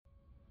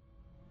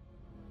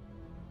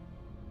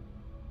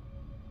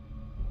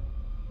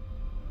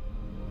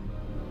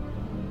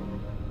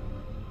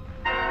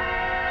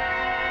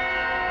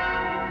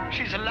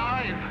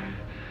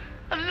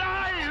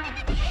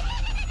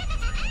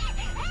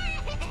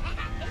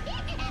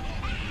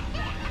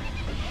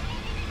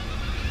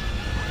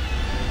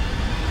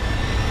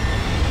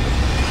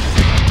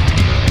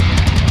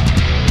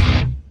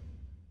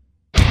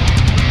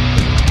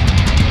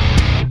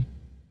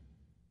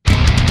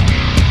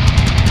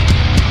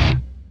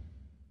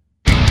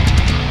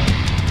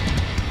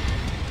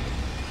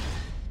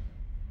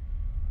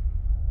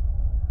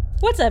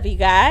What's up, you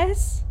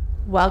guys?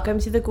 Welcome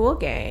to the Ghoul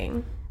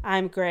Gang.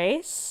 I'm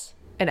Grace.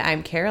 And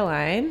I'm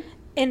Caroline.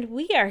 And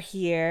we are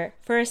here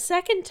for a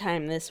second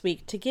time this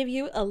week to give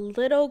you a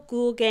little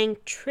Ghoul Gang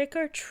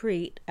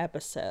trick-or-treat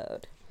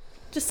episode.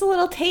 Just a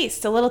little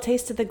taste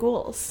of the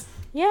ghouls.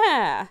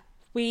 Yeah.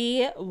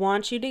 We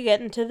want you to get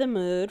into the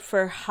mood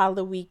for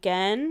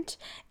Halloween,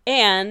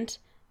 and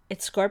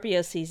it's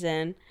Scorpio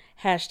season.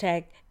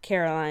 Hashtag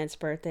Caroline's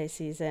birthday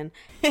season.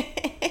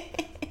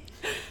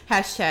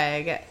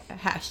 Hashtag.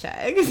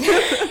 Hashtag.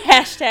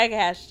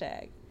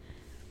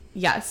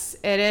 Yes,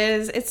 it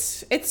is.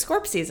 It's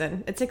Scorp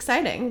season. It's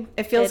exciting.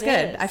 It feels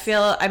good. Is. I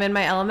feel I'm in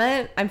my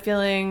element. I'm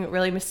feeling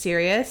really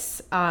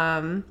mysterious,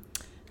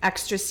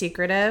 extra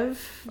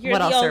secretive. You're what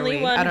the else are only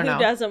we? one I don't who know.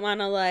 doesn't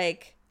want to,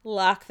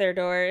 lock their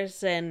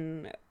doors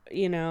and,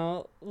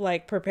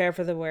 prepare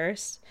for the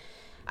worst.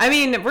 I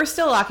mean, we're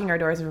still locking our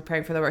doors and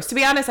preparing for the worst. To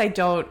be honest, I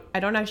don't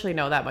actually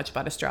know that much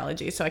about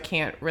astrology, so I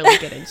can't really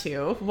get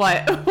into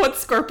what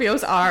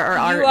Scorpios are or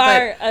aren't. You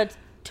are a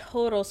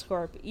total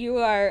Scorpio. You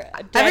are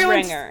a dead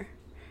ringer.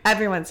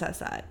 Everyone says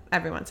that.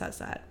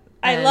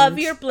 I love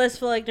your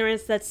blissful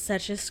ignorance. That's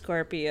such a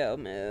Scorpio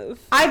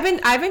move. I've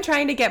been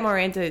trying to get more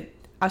into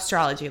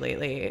astrology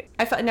lately.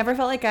 Never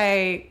felt like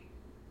I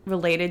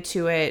related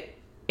to it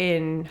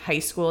in high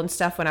school and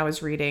stuff when I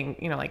was reading,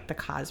 the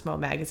Cosmo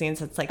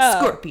magazines. It's like,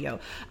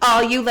 Scorpio,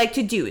 all you like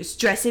to do is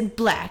dress in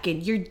black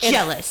and you're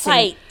jealous.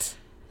 Fight.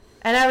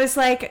 And I was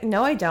like,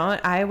 no, I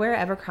don't. I wear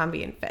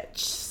Abercrombie and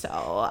Fitch,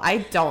 so I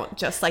don't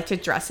just like to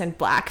dress in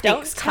black. Don't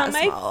Thanks, tell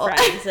Cosmo. my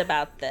friends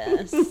about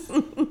this.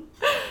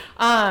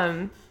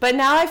 But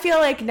now I feel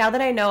like now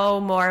that I know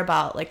more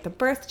about the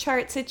birth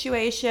chart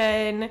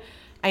situation,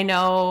 I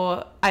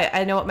know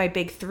what my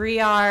big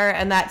three are,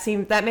 and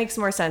that makes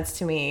more sense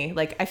to me.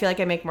 I feel like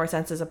I make more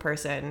sense as a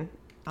person.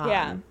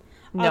 Yeah.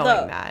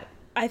 Knowing that.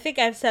 I think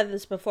I've said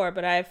this before,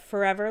 but I've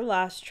forever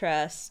lost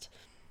trust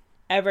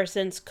ever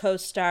since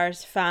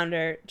CoStar's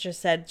founder just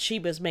said she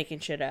was making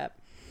shit up.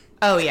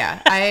 Oh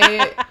yeah.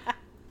 I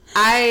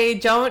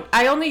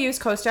only use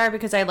CoStar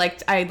because I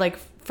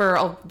for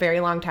a very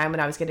long time when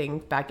I was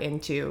getting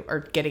into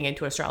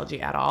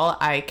astrology at all,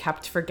 I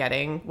kept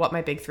forgetting what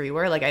my big three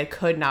were. I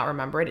could not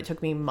remember it. It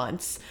took me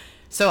months.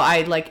 So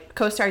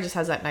CoStar just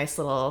has that nice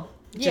little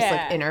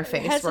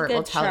interface where it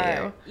will tell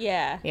you.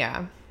 Yeah.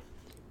 Yeah.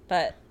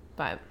 But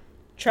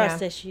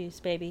trust yeah. issues,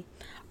 baby.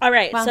 All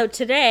right. Well, so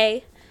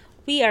today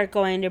we are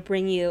going to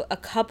bring you a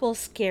couple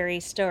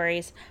scary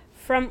stories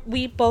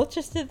we both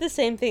just did the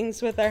same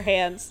things with our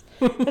hands.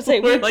 We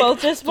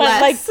both just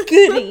went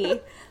goody.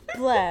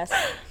 Bless.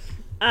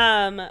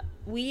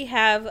 We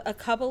have a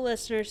couple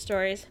listener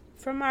stories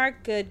from our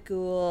good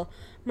ghoul,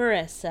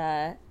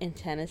 Marissa in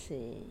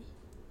Tennessee.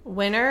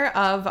 Winner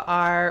of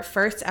our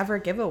first ever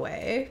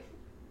giveaway.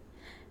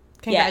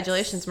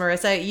 Congratulations, yes.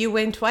 Marissa. You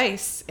win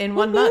twice in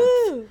 1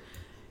 month.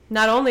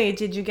 Not only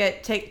did you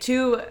take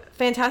 2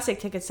 fantastic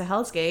tickets to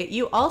Hell's Gate,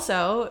 you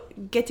also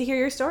get to hear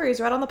your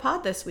stories right on the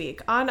pod this week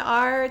on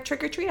our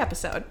Trick or Treat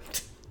episode.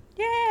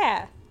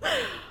 Yeah.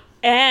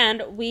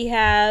 And we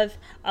have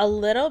a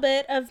little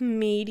bit of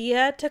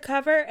media to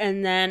cover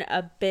and then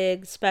a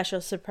big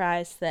special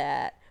surprise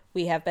that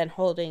we have been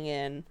holding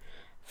in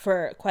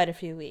for quite a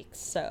few weeks.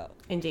 So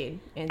Indeed.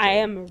 I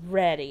am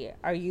ready.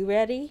 Are you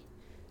ready?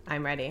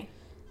 I'm ready.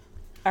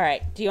 All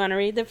right. Do you want to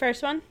read the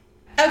first one?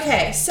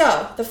 Okay,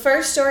 so the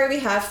first story we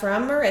have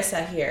from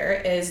Marissa here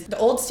is the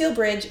Old Steel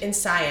Bridge in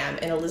Siam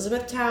in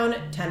Elizabethtown,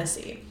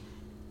 Tennessee.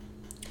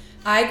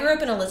 I grew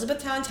up in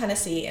Elizabethtown,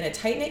 Tennessee in a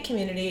tight-knit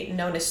community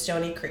known as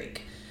Stony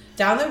Creek.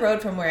 Down the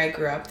road from where I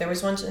grew up, there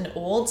was once an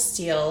old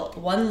steel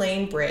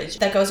one-lane bridge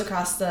that goes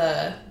across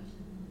the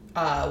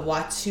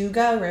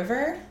Watauga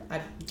River. I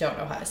don't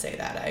know how to say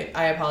that.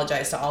 I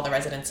apologize to all the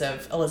residents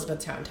of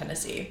Elizabethtown,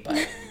 Tennessee,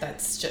 but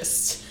that's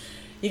just...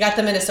 You got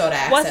the Minnesota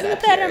accent. Wasn't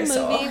up that here, a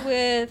movie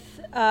with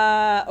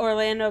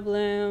Orlando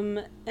Bloom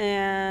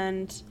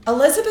and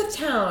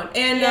Elizabethtown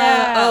and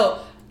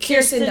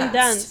Kirsten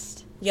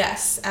Dunst.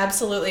 Yes,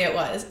 absolutely it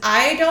was.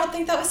 I don't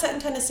think that was set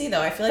in Tennessee though.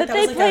 I feel like but that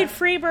was they played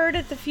Freebird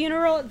at the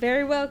funeral. It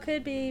very well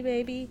could be,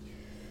 baby.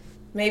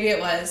 Maybe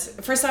it was.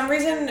 For some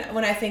reason,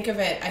 when I think of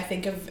it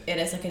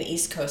as an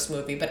East Coast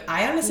movie, but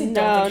I honestly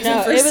don't think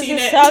I've ever seen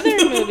it. It was a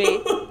Southern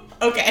movie.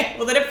 Okay,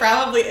 well then it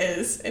probably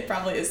is. It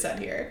probably is set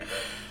here.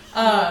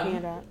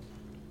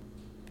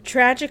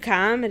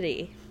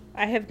 Tragicomedy.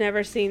 I have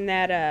never seen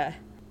that.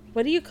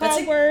 What do you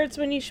call words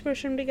when you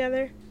smush them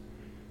together?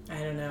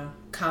 I don't know.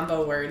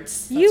 Combo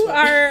words. You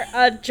are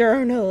a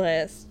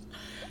journalist.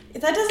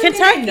 That doesn't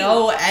mean I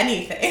know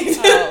anything.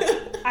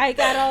 I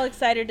got all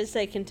excited to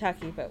say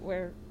Kentucky, but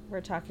we're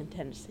talking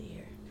Tennessee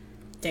here.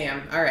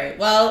 Damn. All right.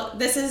 Well,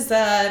 this is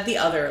the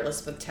other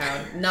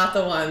Elizabethtown, not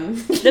the one,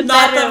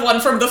 the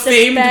one from the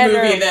famed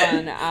movie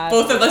that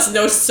both of us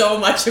know so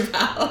much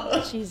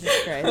about. Jesus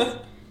Christ.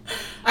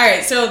 All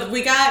right. So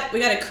we got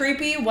a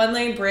creepy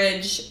one-lane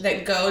bridge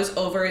that goes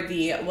over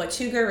the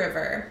Watauga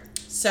River.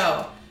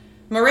 So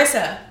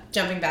Marissa,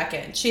 jumping back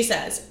in, she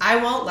says, I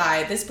won't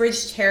lie, this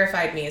bridge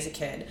terrified me as a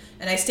kid,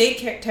 and I stayed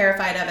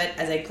terrified of it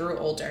as I grew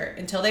older,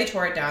 until they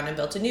tore it down and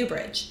built a new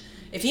bridge.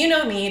 If you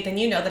know me, then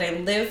you know that I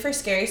live for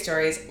scary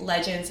stories,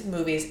 legends,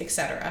 movies,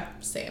 etc.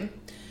 Same.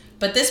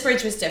 But this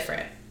bridge was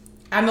different.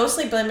 I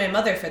mostly blame my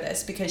mother for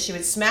this, because she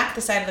would smack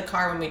the side of the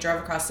car when we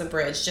drove across the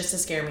bridge just to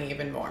scare me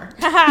even more.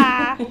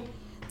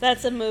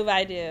 That's a move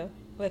I do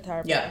with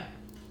Harper. Yeah.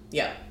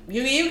 Yeah.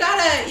 You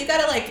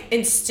gotta like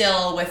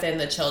instill within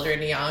the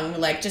children young,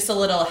 like just a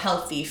little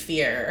healthy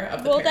fear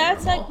of the paranormal. Well,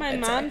 that's like my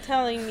mom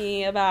telling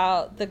me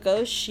about the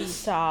ghost she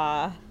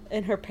saw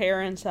in her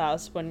parents'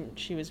 house when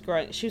she was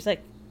growing. She was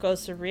like,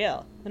 ghosts are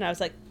real. And I was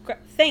like,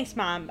 thanks,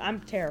 Mom. I'm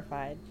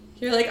terrified.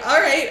 You're like, all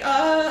right,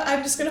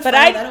 I'm just going to file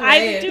that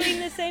away. But I'm doing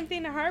the same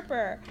thing to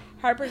Harper.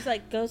 Harper's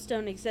like, ghosts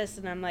don't exist.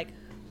 And I'm like,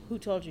 who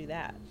told you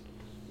that?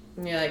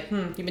 And you're like,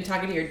 you've been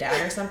talking to your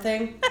dad or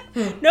something?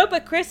 No,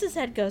 but Chris has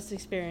had ghost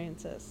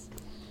experiences.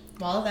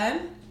 Well,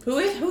 then, who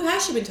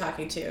has she been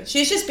talking to?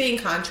 She's just being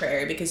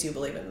contrary because you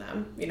believe in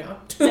them, you know?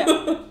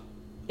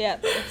 Yeah,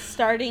 it's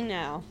starting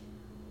now.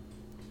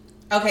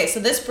 Okay, so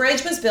this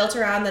bridge was built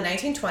around the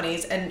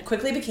 1920s and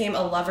quickly became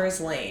a lover's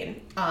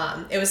lane.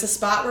 It was a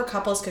spot where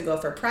couples could go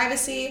for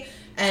privacy,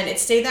 and it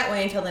stayed that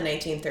way until the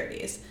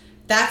 1930s.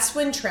 That's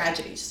when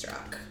tragedy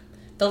struck.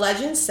 The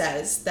legend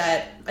says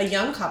that a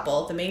young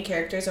couple, the main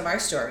characters of our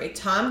story,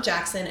 Tom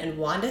Jackson and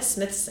Wanda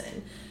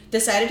Smithson,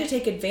 decided to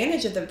take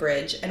advantage of the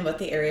bridge and what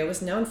the area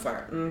was known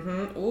for.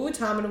 Ooh,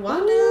 Tom and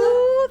Wanda.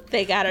 Ooh,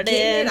 they got it in.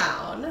 Getting it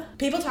on.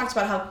 People talked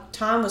about how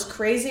Tom was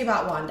crazy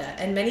about Wanda,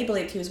 and many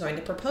believed he was going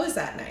to propose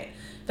that night.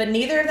 But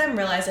neither of them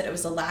realized that it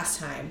was the last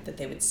time that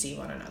they would see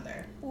one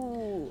another.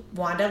 Ooh.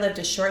 Wanda lived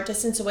a short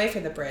distance away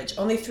from the bridge,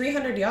 only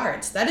 300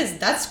 yards.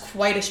 That's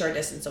quite a short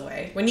distance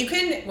away. When you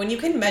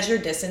can measure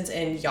distance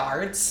in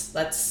yards,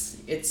 that's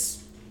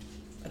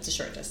a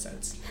short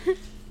distance.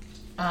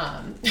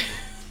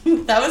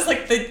 That was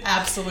like the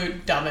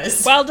absolute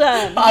dumbest well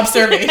done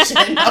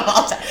observation of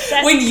all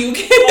time. When you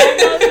can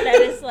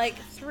that is like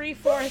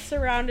 3/4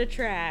 around a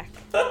track.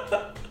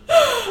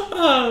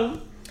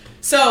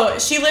 So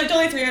she lived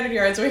only 300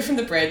 yards away from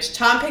the bridge.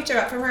 Tom picked her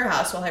up from her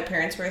house while her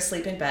parents were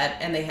asleep in bed,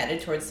 and they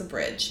headed towards the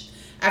bridge.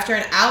 After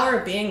an hour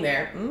of being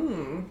there,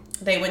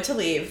 they went to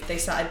leave. They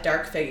saw a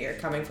dark figure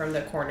coming from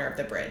the corner of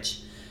the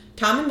bridge.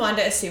 Tom and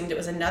Wanda assumed it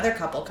was another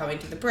couple coming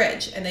to the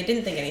bridge, and they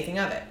didn't think anything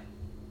of it.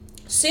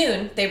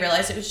 Soon, they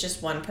realized it was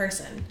just one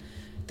person.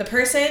 The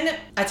person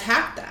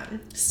attacked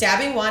them,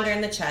 stabbing Wanda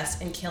in the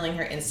chest and killing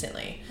her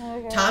instantly.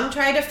 Okay. Tom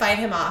tried to fight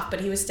him off, but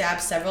he was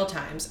stabbed several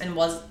times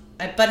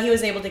but he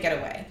was able to get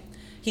away.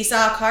 He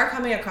saw a car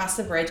coming across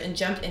the bridge and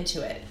jumped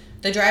into it.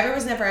 The driver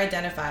was never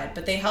identified,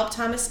 but they helped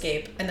Tom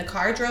escape, and the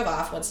car drove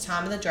off once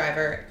Tom and the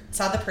driver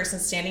saw the person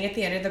standing at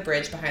the end of the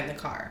bridge behind the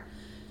car.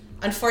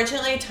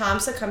 Unfortunately, Tom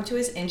succumbed to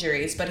his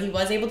injuries, but he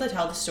was able to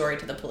tell the story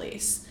to the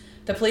police.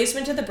 The police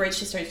went to the bridge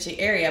to search the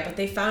area, but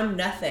they found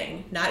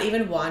nothing, not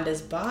even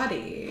Wanda's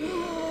body.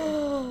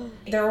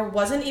 There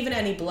wasn't even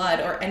any blood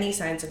or any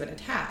signs of an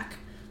attack.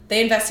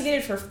 They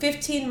investigated for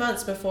 15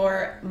 months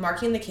before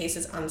marking the case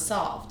as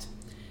unsolved.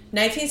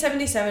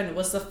 1977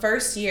 was the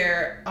first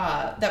year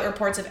that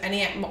reports of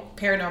any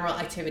paranormal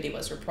activity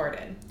was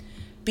reported.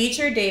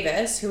 Beecher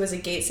Davis, who was a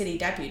Gate City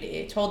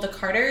deputy, told the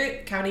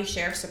Carter County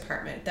Sheriff's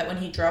Department that when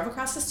he drove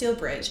across the steel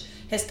bridge,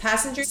 his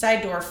passenger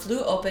side door flew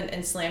open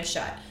and slammed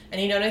shut,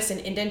 and he noticed an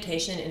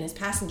indentation in his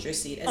passenger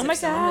seat as if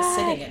someone was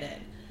sitting in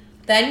it.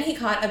 Then he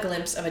caught a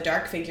glimpse of a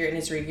dark figure in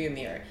his rearview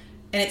mirror,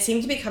 and it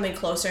seemed to be coming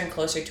closer and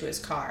closer to his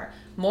car,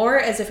 more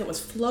as if it was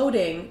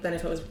floating than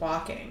if it was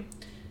walking.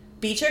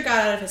 Beecher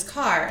got out of his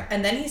car,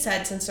 and then he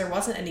said since there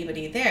wasn't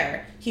anybody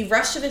there, he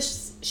rushed to the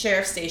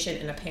sheriff's station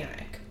in a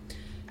panic.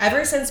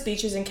 Ever since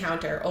Beecher's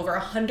encounter, over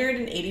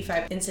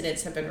 185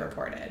 incidents have been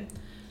reported.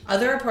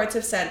 Other reports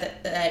have said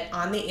that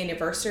on the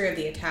anniversary of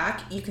the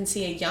attack, you can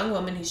see a young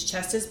woman whose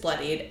chest is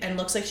bloodied and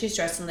looks like she's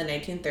dressed in the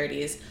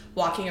 1930s,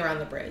 walking around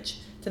the bridge.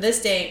 To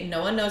this day,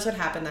 no one knows what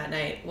happened that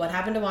night, what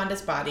happened to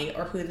Wanda's body,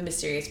 or who the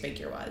mysterious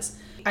figure was.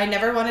 I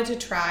never wanted to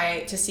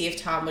try to see if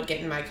Tom would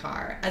get in my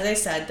car. As I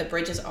said, the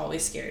bridge has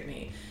always scared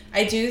me.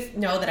 I do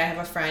know that I have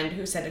a friend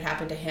who said it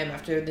happened to him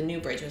after the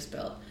new bridge was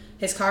built.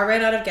 His car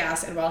ran out of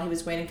gas, and while he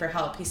was waiting for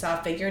help, he saw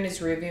a figure in his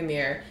rearview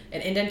mirror,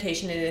 an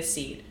indentation in his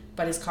seat,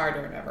 but his car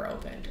door never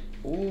opened.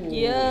 Ooh.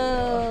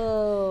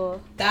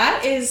 Yo.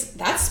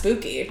 That's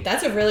spooky.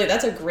 That's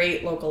a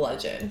great local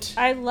legend.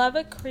 I love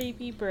a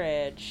creepy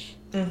bridge.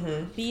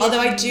 Mm-hmm. Be Although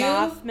I do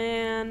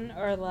Mothman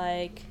or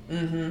like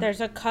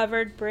there's a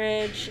covered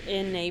bridge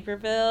in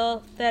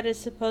Naperville that is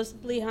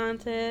supposedly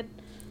haunted.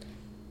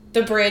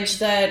 The bridge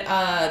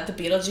that the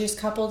Beetlejuice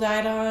couple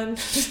died on.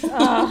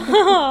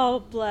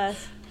 Oh,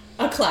 bless.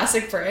 A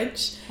classic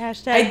bridge.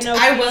 Hashtag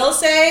I will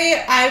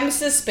say I'm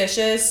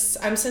suspicious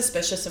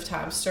of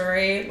Tom's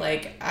story.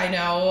 Like I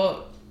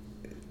know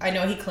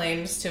he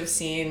claims to have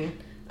seen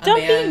a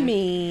man. Don't be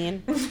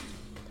mean.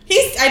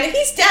 He's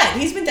dead.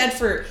 He's been dead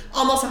for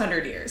almost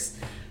 100 years.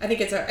 I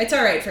think it's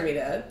all right for me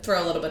to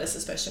throw a little bit of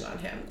suspicion on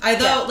him.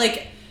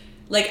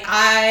 Like,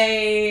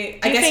 I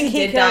guess he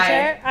did die.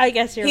 Her? I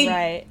guess you're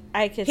right.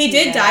 He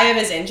did die of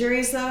his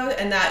injuries, though,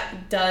 and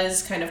that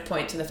does kind of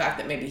point to the fact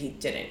that maybe he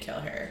didn't kill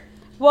her.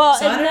 Well,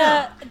 so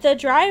and the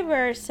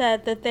driver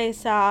said that they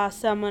saw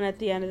someone at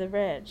the end of the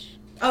bridge.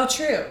 Oh,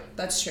 true.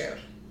 That's true.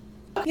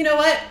 You know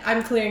what?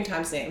 I'm clearing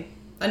Tom's name.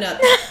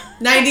 Another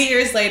 90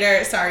 years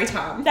later. Sorry,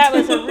 Tom. That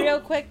was a real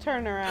quick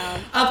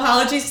turnaround.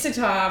 Apologies to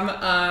Tom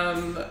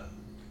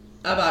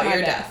about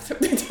your death.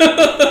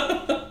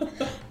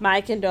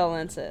 My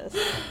condolences.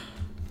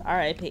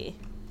 R.I.P.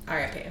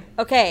 R.I.P.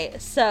 Okay,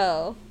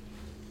 so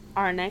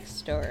our next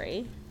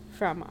story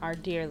from our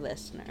dear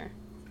listener.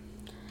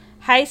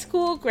 High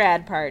school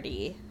grad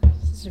party.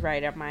 This is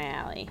right up my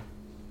alley.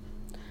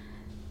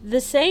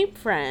 The same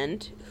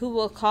friend who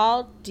we'll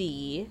call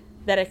D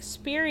that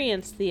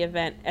experienced the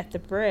event at the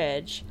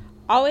bridge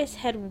always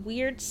had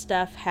weird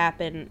stuff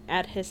happen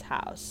at his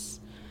house.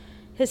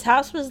 His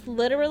house was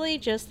literally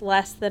just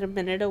less than a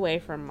minute away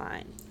from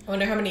mine. I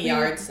wonder how many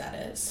yards that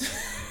is.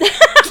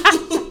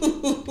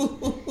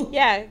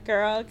 Yeah,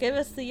 girl, give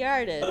us the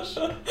yardage.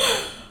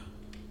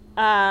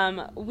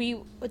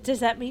 Does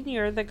that mean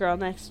you're the girl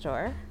next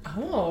door?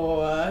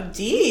 Oh,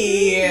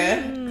 D.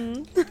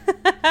 Mm.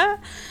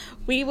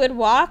 We would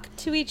walk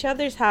to each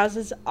other's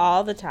houses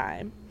all the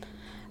time.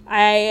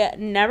 I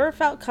never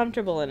felt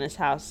comfortable in his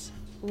house.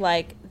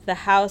 Like, the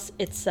house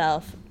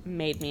itself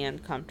made me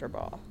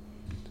uncomfortable.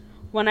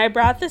 When I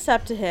brought this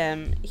up to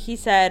him, he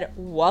said,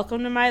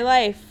 "Welcome to my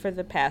life for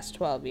the past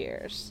 12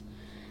 years.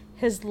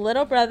 His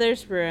little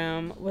brother's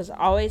room was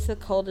always the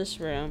coldest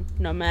room,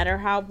 no matter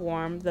how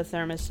warm the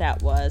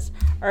thermostat was,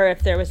 or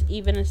if there was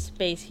even a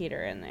space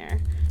heater in there.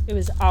 It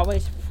was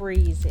always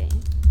freezing.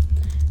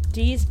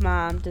 Dee's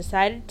mom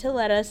decided to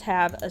let us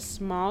have a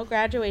small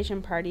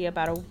graduation party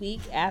about a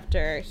week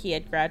after he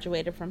had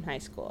graduated from high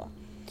school.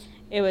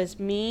 It was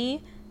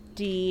me,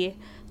 Dee,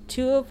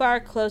 two of our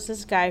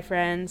closest guy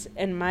friends,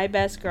 and my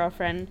best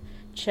girlfriend,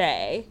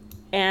 Che,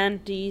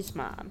 and Dee's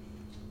mom.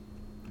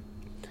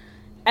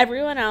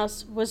 Everyone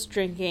else was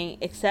drinking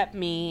except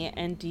me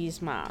and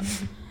Dee's mom.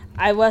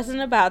 I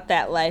wasn't about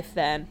that life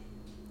then.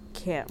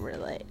 Can't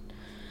relate.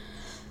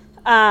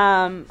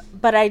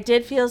 But I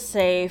did feel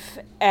safe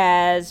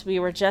as we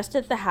were just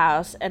at the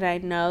house, and I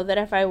know that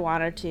if I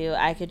wanted to,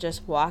 I could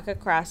just walk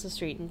across the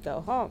street and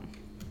go home.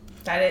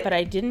 But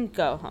I didn't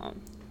go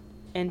home,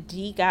 and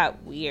Dee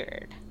got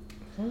weird.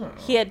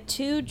 He had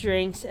 2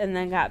 drinks and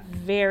then got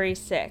very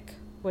sick,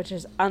 which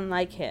is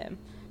unlike him,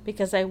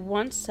 because I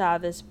once saw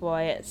this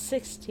boy at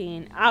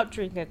 16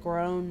 outdrink a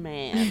grown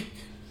man.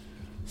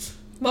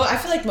 Well, I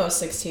feel like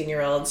most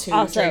 16-year-olds who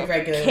also drink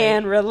regularly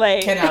can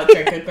relate. Can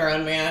outdrink a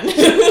grown man.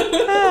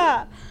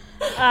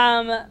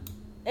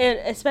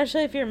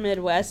 Especially if you're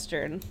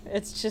Midwestern,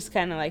 it's just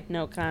kind of like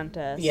no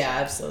contest. Yeah,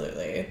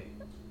 absolutely.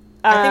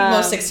 I think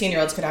most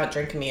 16-year-olds could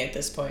outdrink me at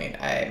this point.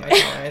 My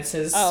tolerance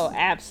is... Oh,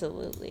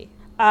 absolutely.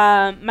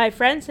 My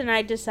friends and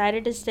I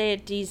decided to stay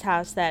at Dee's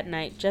house that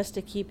night just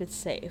to keep it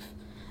safe.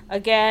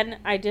 Again,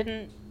 I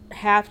didn't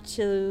have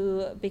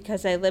to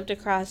because I lived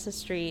across the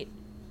street,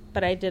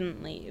 but I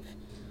didn't leave.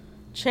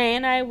 Che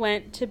and I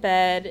went to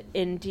bed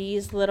in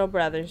Dee's little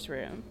brother's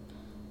room.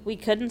 We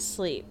couldn't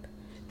sleep.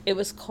 It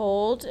was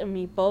cold, and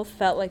we both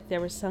felt like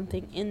there was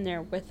something in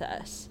there with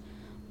us.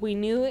 We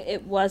knew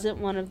it wasn't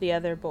one of the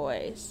other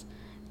boys.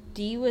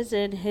 Dee was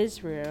in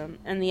his room,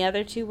 and the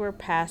other 2 were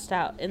passed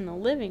out in the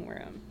living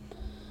room.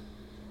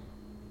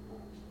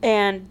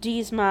 And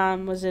Dee's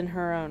mom was in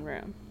her own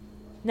room.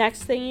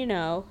 Next thing you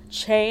know,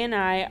 Che and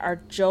I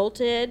are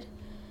jolted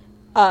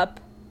up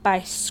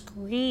by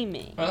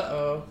screaming.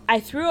 Uh-oh. I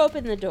threw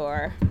open the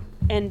door,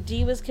 and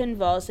Dee was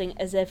convulsing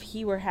as if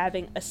he were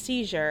having a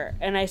seizure,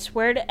 and I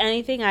swear to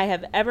anything I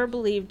have ever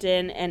believed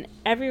in and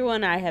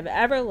everyone I have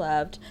ever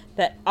loved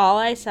that all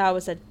I saw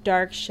was a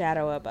dark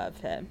shadow above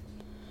him.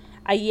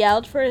 I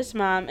yelled for his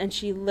mom, and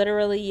she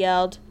literally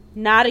yelled,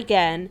 "Not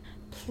again,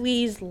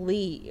 please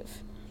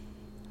leave."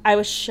 I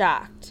was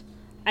shocked.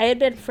 I had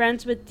been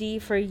friends with Dee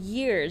for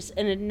years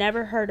and had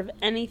never heard of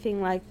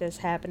anything like this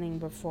happening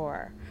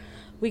before.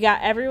 We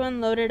got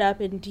everyone loaded up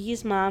in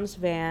Dee's mom's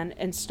van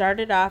and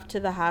started off to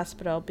the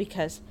hospital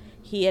because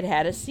he had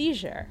had a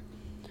seizure.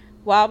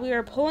 While we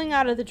were pulling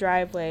out of the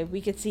driveway, we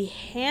could see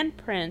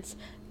handprints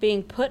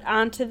being put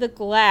onto the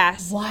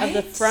glass of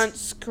the front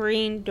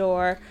screen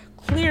door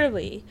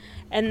clearly,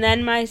 and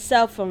then my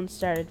cell phone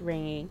started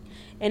ringing,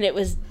 and it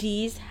was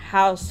Dee's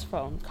house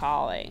phone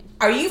calling.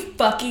 Are you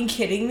fucking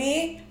kidding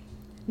me?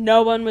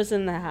 No one was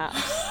in the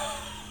house.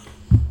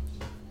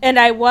 And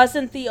I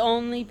wasn't the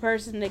only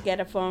person to get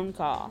a phone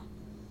call.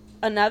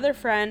 Another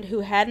friend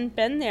who hadn't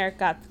been there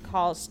got the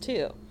calls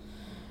too.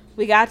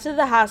 We got to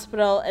the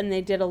hospital and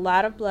they did a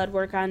lot of blood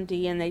work on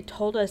Dee, and they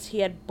told us he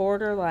had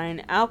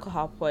borderline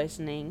alcohol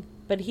poisoning,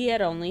 but he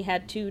had only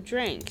had 2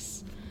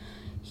 drinks.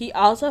 He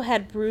also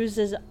had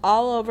bruises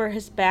all over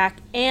his back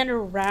and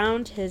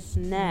around his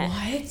neck.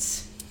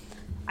 What?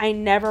 I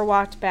never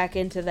walked back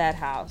into that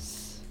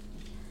house.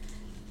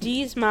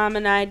 Dee's mom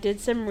and I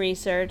did some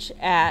research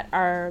at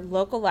our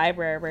local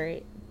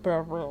library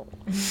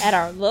at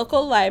our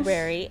local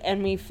library,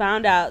 and we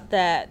found out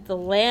that the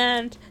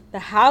land the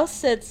house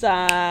sits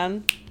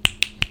on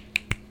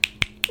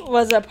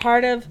was a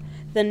part of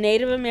the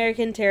Native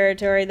American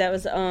territory that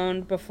was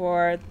owned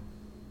before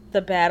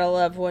the Battle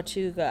of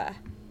Watauga.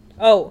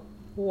 Oh,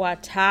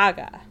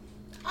 Watauga.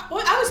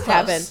 Well, I was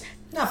close.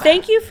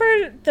 Thank you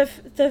for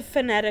the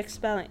phonetic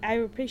spelling. I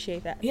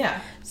appreciate that.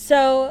 Yeah.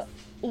 So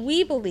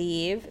we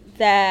believe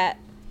that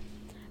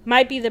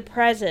might be the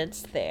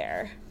presence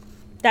there.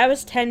 That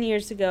was 10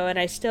 years ago, and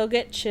I still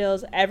get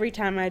chills every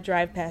time I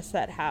drive past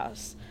that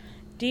house.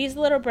 Dee's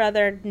little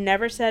brother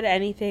never said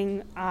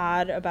anything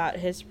odd about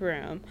his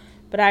room,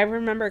 but I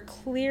remember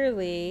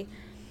clearly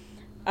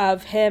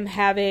of him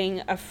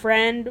having a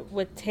friend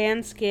with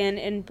tan skin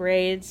and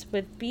braids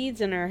with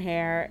beads in her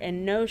hair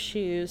and no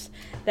shoes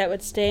that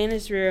would stay in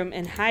his room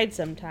and hide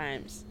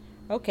sometimes.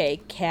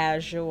 Okay,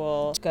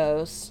 casual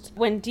ghost.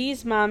 When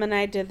Dee's mom and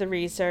I did the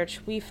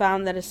research, we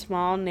found that a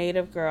small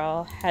native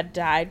girl had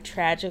died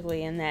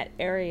tragically in that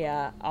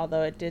area,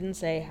 although it didn't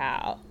say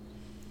how.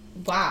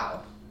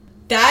 Wow.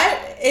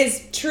 That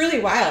is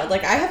truly wild.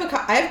 Like, I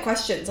have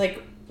questions.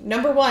 Like,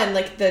 number one,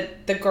 like,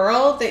 the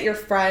girl that your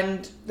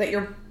friend's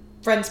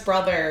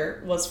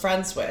brother was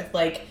friends with,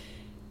 like,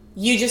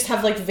 you just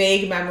have, like,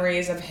 vague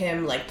memories of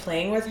him, like,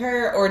 playing with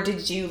her? Or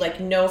did you, like,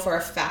 know for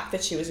a fact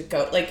that she was a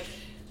ghost? Like,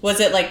 was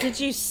it, like... Did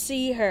you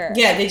see her?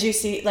 Yeah, did you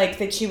see, like,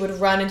 that she would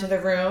run into the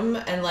room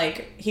and,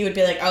 like, he would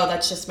be like, oh,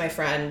 that's just my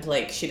friend.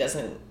 Like, she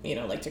doesn't,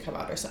 like to come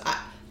out or something.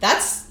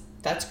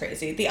 That's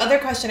crazy. The other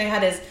question I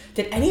had is,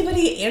 did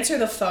anybody answer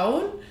the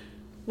phone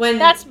when...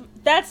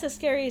 That's the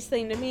scariest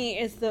thing to me,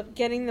 is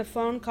getting the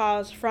phone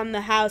calls from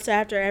the house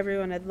after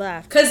everyone had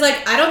left. Because,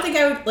 like, I don't think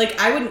I would,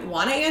 like, I wouldn't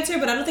want to answer,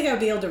 but I don't think I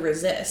would be able to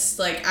resist.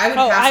 Like, I would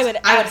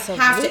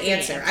have to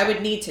answer. I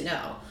would need to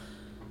know.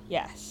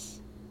 Yes.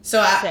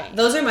 So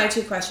those are my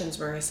two questions,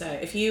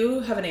 Marissa. If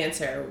you have an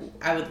answer,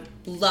 I would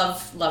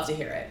love to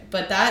hear it.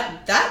 But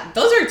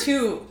those are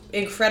two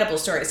incredible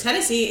stories.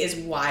 Tennessee is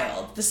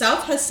wild. The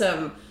South has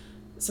some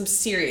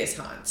serious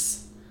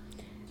haunts.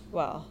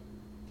 Well,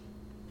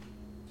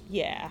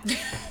 yeah.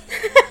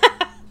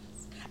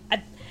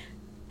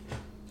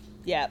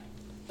 Yep.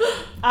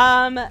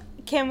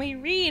 Can we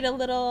read a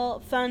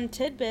little fun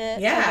tidbit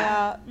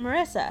about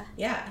Marissa?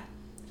 Yeah.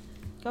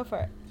 Go for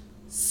it.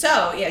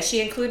 So, yeah, she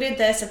included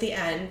this at the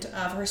end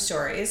of her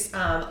stories.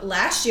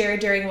 Last year,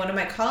 during one of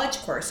my college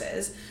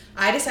courses,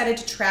 I decided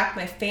to track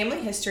my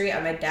family history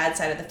on my dad's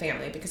side of the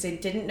family because I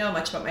didn't know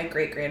much about my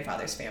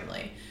great-grandfather's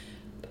family,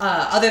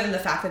 other than the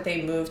fact that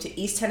they moved to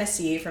East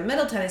Tennessee from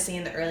Middle Tennessee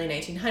in the early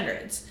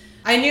 1900s.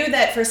 I knew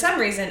that for some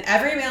reason,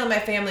 every male in my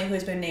family who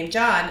has been named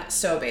John,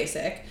 so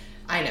basic,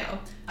 I know,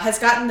 has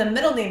gotten the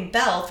middle name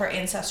Bell for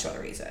ancestral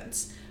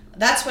reasons.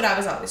 That's what I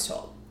was always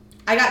told.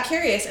 I got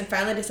curious and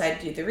finally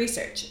decided to do the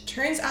research.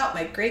 Turns out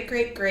my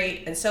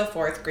great-great-great and so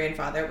forth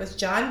grandfather was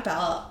John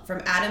Bell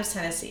from Adams,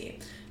 Tennessee.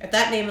 If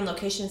that name and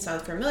location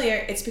sounds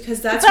familiar, it's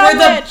because that's where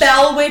the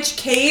Bell Witch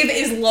Cave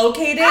is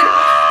located.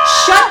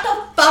 Shut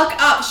the fuck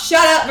up.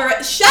 Shut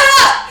up, Shut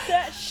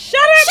up!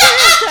 Shut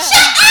up!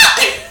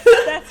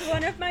 That's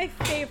one of my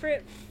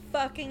favorite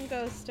fucking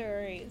ghost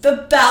stories.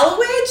 The Bell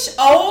Witch?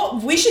 Oh,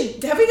 have we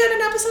done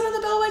an episode on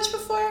the Bell Witch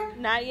before?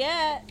 Not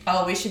yet.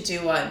 Oh, we should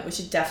do one. We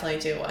should definitely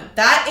do one.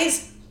 That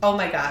is, oh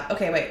my god.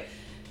 Okay, wait.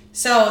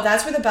 So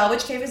that's where the Bell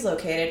Witch Cave is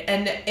located,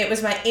 and it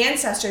was my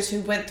ancestors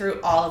who went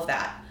through all of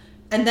that.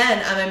 And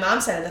then, on my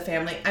mom's side of the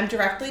family, I'm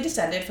directly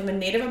descended from a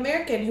Native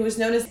American who was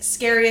known as the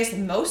scariest,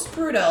 most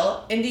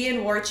brutal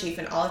Indian war chief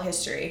in all of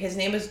history. His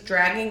name was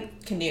Dragging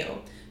Canoe.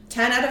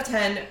 10 out of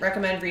 10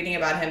 recommend reading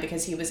about him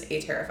because he was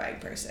a terrifying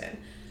person.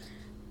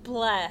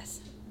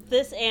 Bless.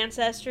 This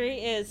ancestry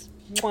is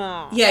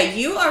wow. Yeah,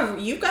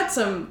 you've got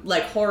some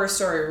like horror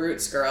story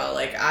roots, girl.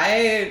 Like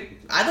I'd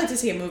like to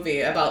see a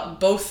movie about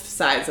both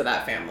sides of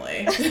that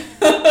family.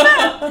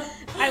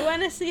 I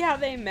want to see how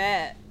they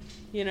met,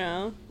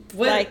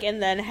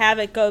 and then have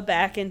it go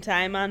back in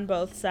time on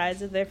both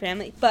sides of their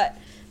family. But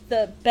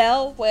the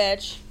Bell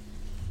Witch,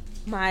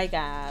 my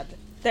God.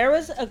 There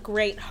was a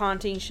great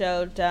haunting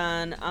show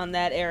done on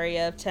that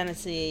area of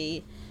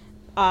Tennessee,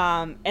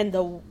 and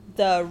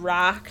the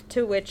rock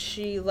to which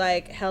she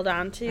held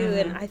on to,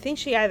 and I think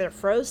she either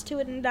froze to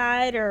it and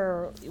died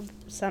or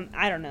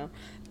I don't know,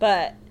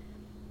 but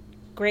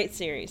great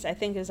series. I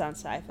think it was on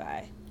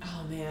Sci-Fi.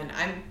 Oh man,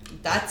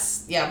 we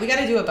got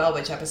to do a Bell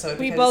Witch episode.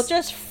 We both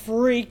just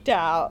freaked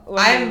out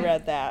when we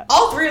read that.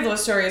 All three of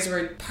those stories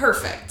were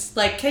perfect.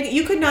 Like,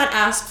 you could not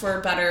ask for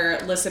better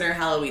listener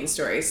Halloween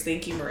stories.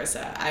 Thank you,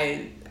 Marissa.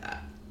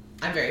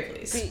 I'm very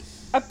pleased. We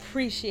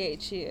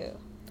appreciate you.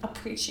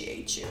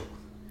 Appreciate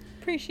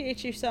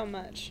you so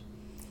much.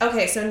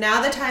 Okay, so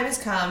now the time has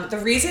come. The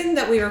reason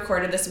that we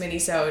recorded this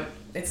mini-sode,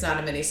 it's not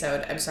a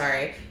mini-sode, I'm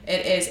sorry.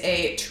 It is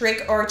a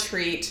trick or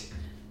treat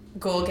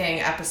Ghoul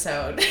Gang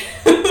episode.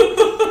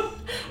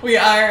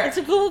 It's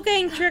a Ghoul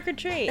Gang trick or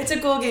treat. It's a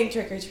Ghoul Gang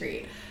trick or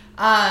treat.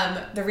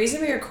 The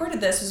reason we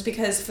recorded this was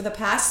because for the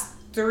past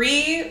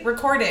 3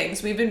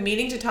 recordings, we've been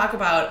meaning to talk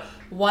about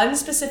one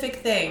specific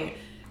thing.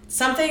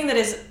 something that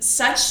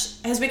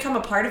has become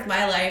a part of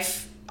my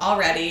life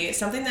already,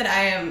 something that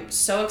I am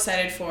so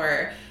excited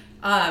for.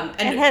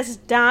 And has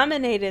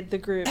dominated the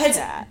group chat.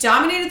 Has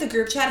dominated the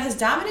group chat, has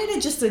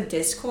dominated just the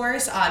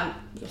discourse on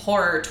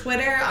horror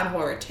Twitter, on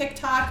horror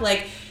TikTok.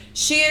 Like,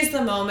 she is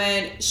the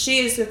moment, she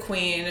is the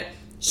queen,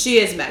 she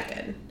is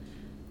M3GAN.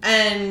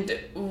 And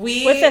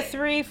with a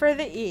 3 for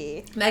the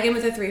E. M3GAN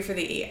with a 3 for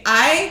the E.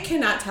 I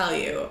cannot tell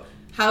you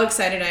how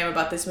excited I am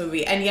about this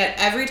movie, and yet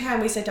every time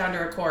we sit down to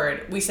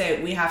record, we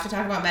say we have to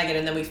talk about M3GAN,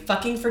 and then we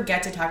fucking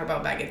forget to talk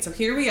about M3GAN. So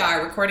here we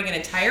are recording an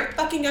entire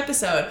fucking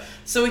episode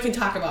so we can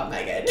talk about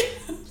M3GAN.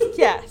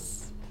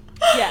 Yes.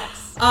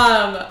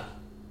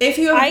 If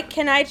you have...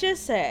 Can I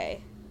just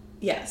say?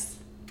 Yes.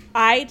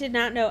 I did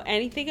not know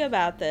anything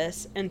about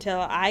this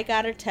until I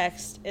got a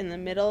text in the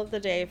middle of the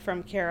day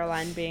from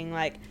Caroline being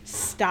like,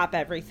 "Stop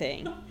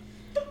everything.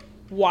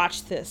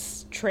 Watch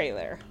this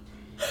trailer."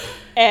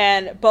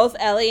 And both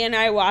Ellie and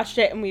I watched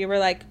it, and we were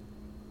like,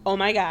 "Oh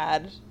my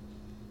God,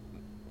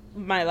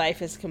 my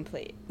life is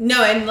complete."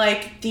 No, and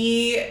like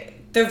the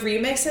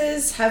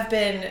remixes have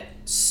been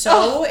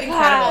so incredible.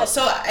 God.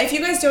 So if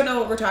you guys don't know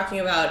what we're talking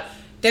about,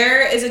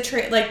 there is a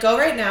go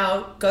right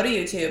now, go to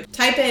YouTube,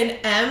 type in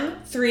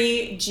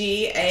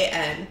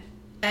M3GAN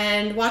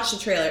and watch the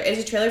trailer.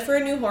 It's a trailer for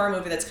a new horror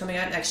movie that's coming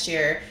out next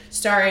year,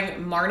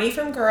 starring Marnie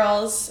from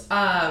Girls,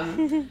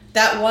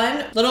 that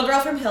one little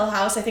girl from Hill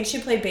House. I think she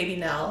played Baby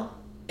Nell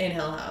in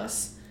Hill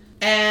House,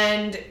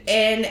 and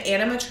an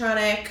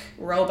animatronic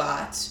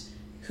robot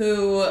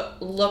who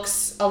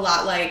looks a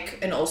lot like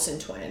an Olsen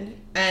twin.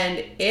 And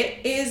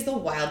it is the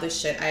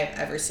wildest shit I've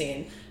ever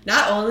seen.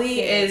 Not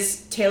only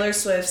is Taylor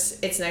Swift's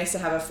 "It's Nice to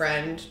Have a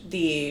Friend"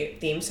 the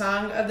theme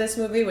song of this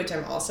movie, which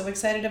I'm also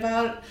excited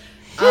about,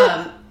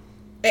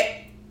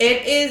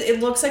 it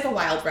looks like a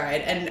wild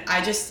ride, and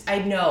I just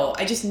know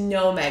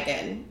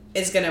M3GAN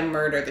is gonna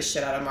murder the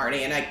shit out of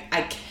Marty, and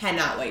I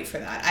cannot wait for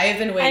that. I have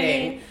been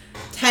waiting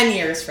 10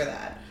 years for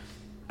that.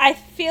 I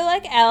feel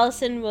like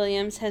Allison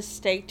Williams has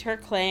staked her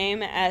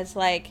claim as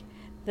like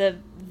the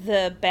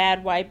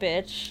bad white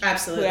bitch.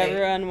 Absolutely. Who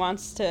everyone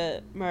wants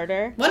to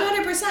murder.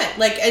 100%.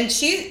 Like, and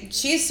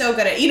she's so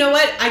good at, you know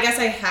what? I guess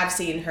I have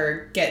seen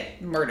her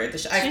get murdered.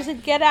 She's in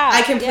Get Out.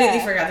 I completely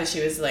forgot that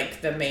she was like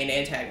the main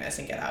antagonist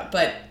in Get Out.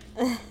 But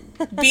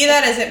be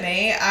that as it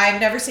may, I've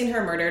never seen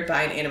her murdered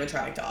by an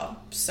animatronic doll.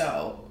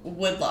 So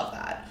would love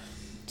that.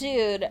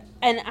 Dude,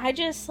 and I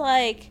just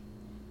like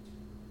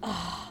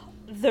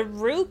the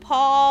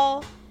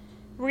RuPaul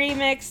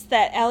remix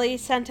that Ellie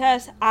sent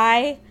us,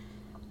 I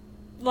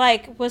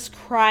was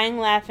crying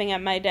laughing at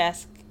my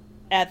desk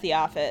at the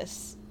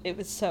office. It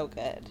was so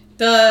good.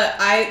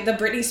 The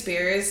Britney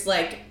Spears,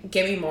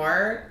 Give Me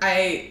More,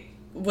 I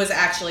was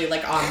actually,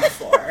 on the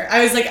floor.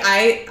 I was like,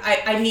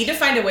 I need to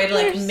find a way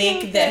to,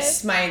 make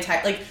this my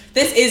entire,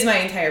 this is my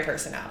entire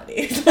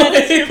personality. That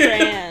is your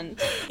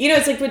brand. You know,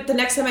 it's with the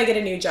next time I get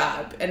a new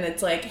job, and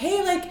it's like,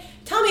 hey,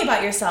 tell me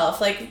about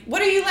yourself.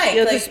 What are you like?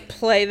 You'll just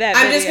play that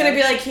I'm video. just going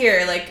to be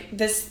here,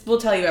 this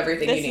will tell you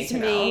everything you need to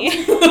know.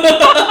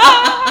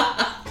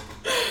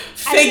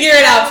 Figure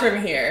it out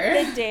from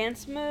here. The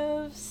dance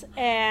moves,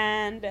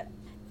 and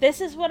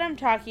this is what I'm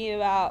talking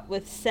about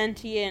with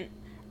sentient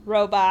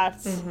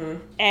robots,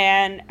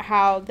 and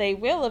how they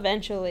will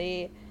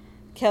eventually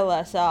kill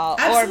us all.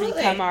 Absolutely. Or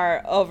become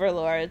our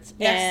overlords.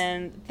 Yes.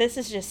 And this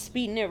is just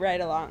speeding it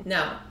right along.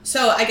 No.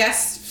 So I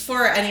guess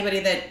for anybody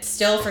that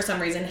still for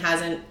some reason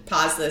hasn't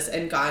paused this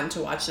and gone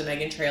to watch the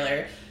M3GAN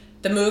trailer,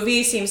 the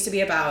movie seems to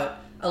be about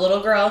a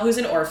little girl who's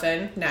an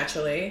orphan,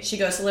 naturally. She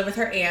goes to live with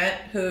her aunt,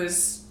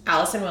 who's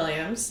Allison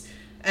Williams.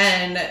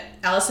 And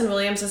Allison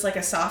Williams is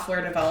a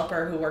software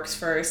developer who works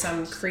for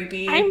some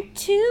creepy... I'm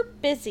too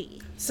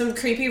busy. Some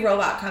creepy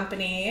robot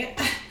company.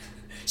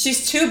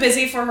 She's too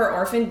busy for her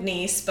orphaned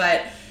niece,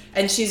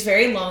 and she's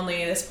very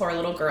lonely, this poor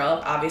little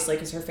girl, obviously,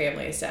 because her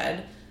family is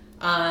dead.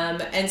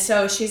 And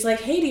so she's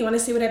like, hey, do you want to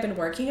see what I've been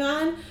working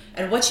on?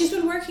 And what she's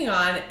been working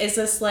on is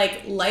this,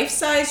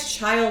 life-size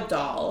child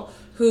doll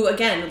who,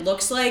 again,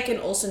 looks like an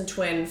Olsen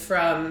twin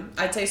from,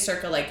 I'd say,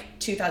 circa,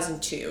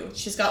 2002.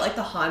 She's got,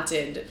 the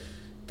haunted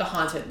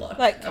look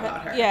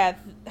about her. Yeah,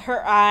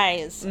 her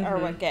eyes are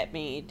what get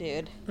me,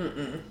 dude.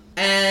 Mm-mm.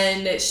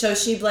 And so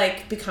she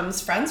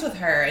becomes friends with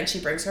her, and she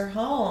brings her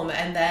home,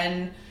 and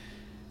then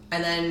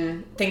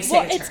things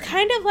take a turn. It's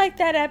kind of like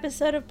that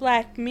episode of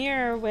Black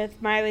Mirror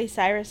with Miley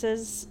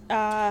Cyrus's.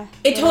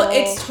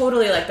 It's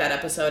totally like that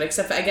episode,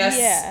 except I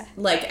guess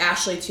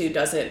Ashley too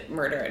doesn't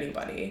murder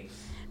anybody.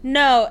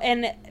 No,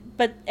 and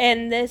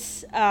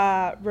this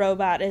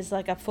robot is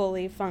a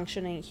fully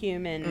functioning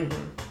humanoid.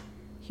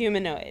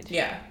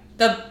 Yeah,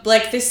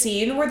 the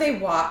scene where they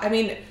walk. I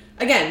mean.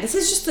 Again, this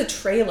is just the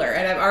trailer,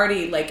 and I'm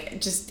already,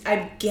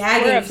 I'm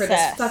gagging for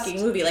this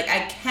fucking movie.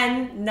 I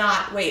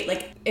cannot wait.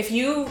 If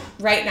you,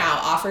 right now,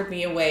 offered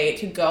me a way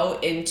to go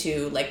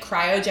into,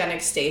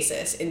 cryogenic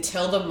stasis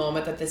until the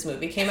moment that this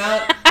movie came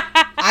out,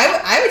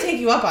 I would take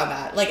you up on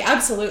that.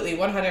 Absolutely,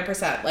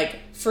 100%.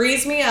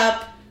 Freeze me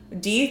up,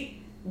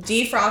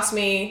 defrost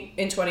me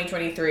in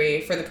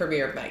 2023 for the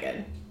premiere of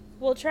M3GAN.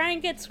 We'll try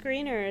and get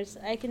screeners.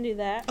 I can do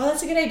that. Oh,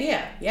 that's a good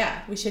idea.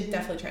 Yeah, we should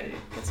definitely try to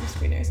get some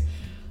screeners.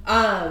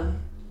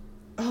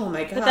 Oh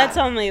my god. But that's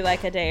only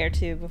like a day or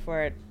two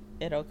before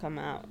it'll come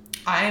out.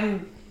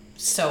 I'm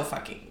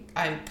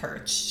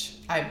perched.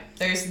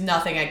 There's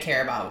nothing I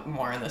care about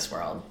more in this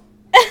world.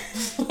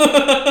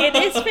 It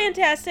is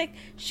fantastic.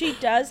 She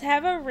does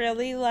have a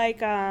really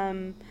like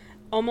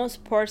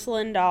almost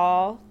porcelain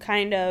doll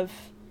kind of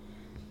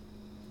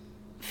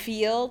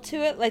feel to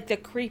it, like the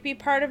creepy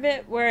part of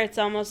it where it's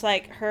almost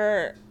like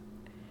her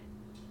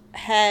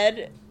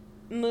head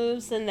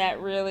moves in that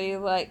really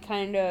like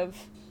kind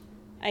of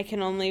I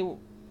can only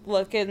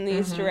look in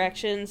these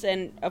directions,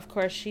 and of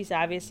course she's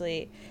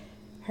obviously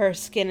her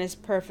skin is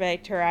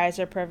perfect, her eyes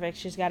are perfect,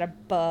 she's got a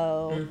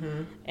bow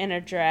and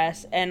a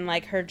dress, and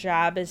like her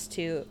job is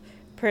to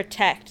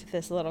protect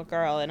this little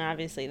girl, and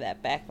obviously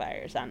that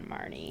backfires on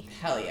Marnie.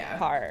 Hell yeah.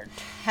 Hard.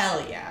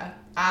 Hell yeah.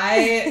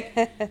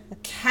 I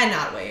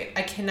cannot wait.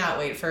 I cannot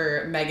wait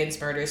for M3GAN's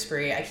murder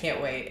spree. I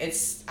can't wait.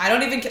 I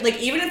don't even,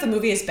 like, even if the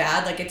movie is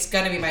bad, like, it's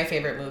gonna be my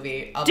favorite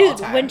movie of all time.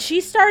 Dude, when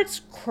she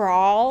starts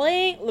crawl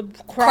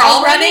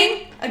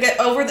running?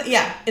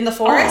 In the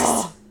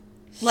forest.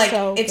 Like,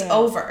 so it's good.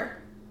 Over.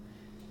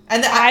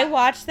 And I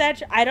watched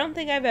that. I don't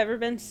think I've ever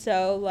been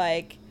so,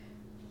 like,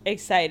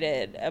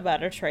 excited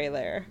about a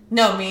trailer.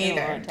 No, me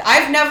either.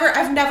 I've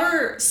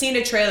never seen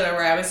a trailer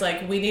where I was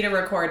like, we need to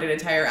record an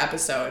entire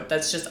episode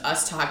that's just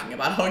us talking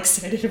about how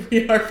excited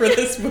we are for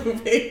this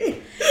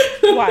movie.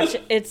 Watch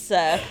it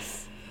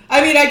sucks.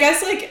 I mean, I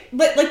guess like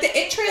the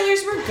It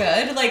trailers were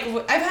good. Like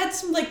I've had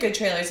some like good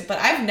trailers, but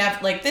I've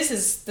never like this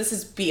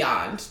is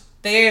beyond.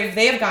 They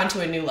have gone to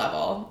a new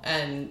level,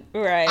 and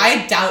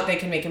I doubt they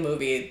can make a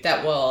movie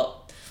that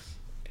will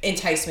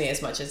entice me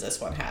as much as this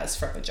one has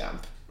from the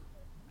jump.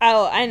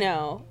 Oh, I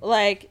know.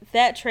 Like,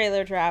 that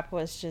trailer drop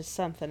was just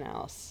something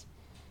else.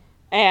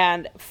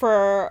 And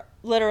for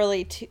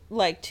literally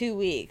 2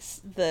 weeks,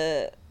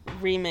 the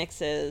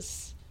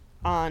remixes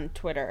on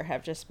Twitter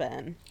have just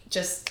been...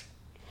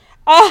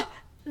 Oh!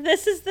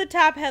 This is the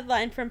top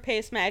headline from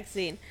Pace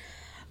Magazine.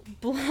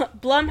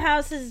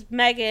 Blumhouse's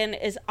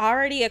M3GAN is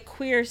already a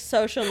queer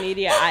social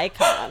media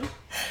icon.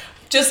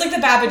 Just like the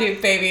Babadook,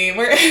 baby.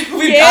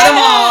 We've got them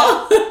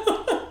all.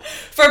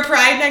 For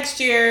Pride next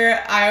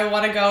year, I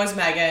want to go as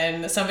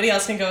M3GAN. Somebody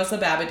else can go as the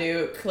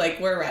Babadook. Like,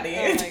 we're ready.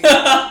 Oh my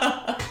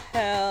God.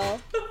 Hell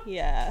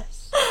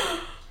yes.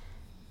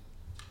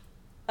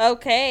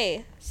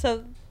 Okay,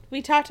 so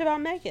we talked about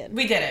M3GAN.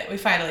 We did it. We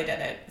finally did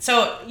it.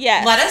 So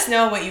let us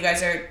know what you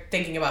guys are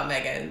thinking about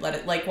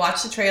M3GAN.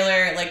 Watch the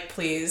trailer. Like,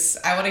 please.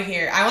 I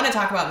want to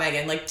talk about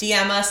M3GAN. Like,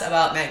 DM us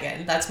about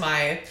M3GAN. That's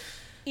my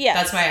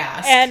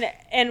ask.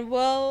 And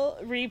we'll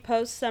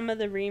repost some of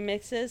the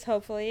remixes,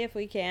 hopefully, if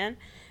we can.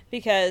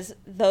 Because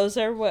those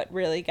are what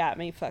really got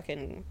me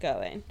fucking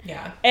going.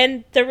 Yeah.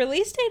 And the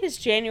release date is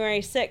January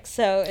 6th,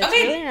 so it's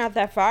really not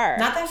that far.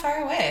 Not that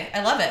far away.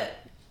 I love it.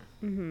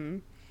 Mm-hmm.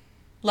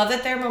 Love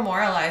that they're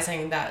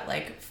memorializing that,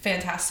 like,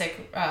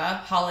 fantastic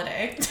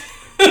holiday.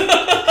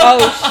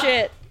 Oh,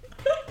 shit.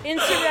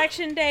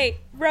 Insurrection Day.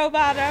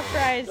 Robot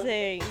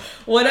Uprising.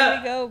 There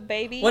we go,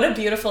 baby. What a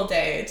beautiful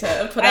day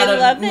to put out a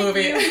movie. I love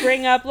that you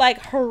bring up,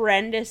 like,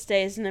 horrendous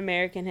days in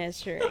American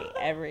history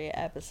every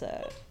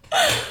episode.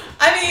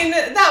 I mean,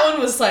 that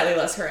one was slightly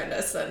less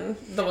horrendous than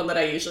the one that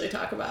I usually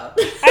talk about.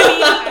 I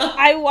mean,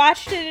 I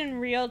watched it in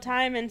real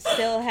time and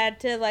still had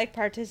to, like,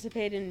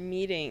 participate in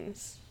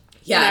meetings.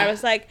 Yeah. And I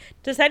was like,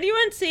 does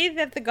anyone see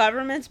that the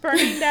government's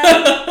burning down?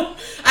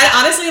 And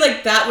honestly,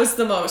 like, that was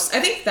the most... I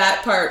think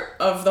that part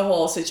of the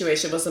whole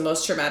situation was the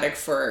most traumatic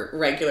for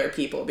regular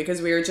people,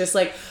 because we were just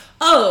like,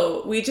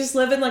 oh, we just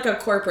live in, like, a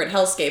corporate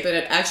hellscape, and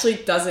it actually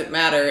doesn't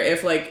matter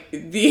if, like,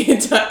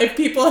 if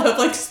people have,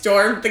 like,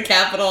 stormed the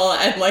Capitol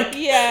and, like,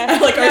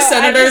 our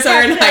senators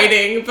are in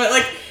hiding, but,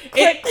 like...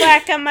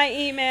 Click on my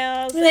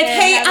emails like,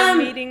 hey, have a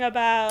meeting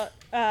about...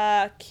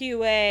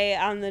 QA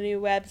on the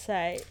new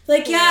website.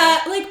 Like,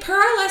 like, per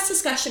our last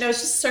discussion, I was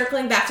just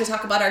circling back to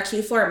talk about our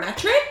Q4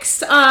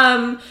 metrics.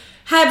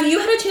 Have you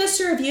had a chance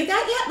to review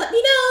that yet? Let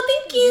me know.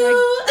 Thank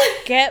you.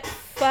 Like, get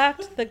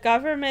fucked. The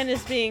government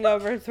is being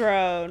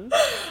overthrown.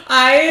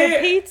 For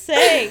Pete's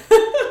sake.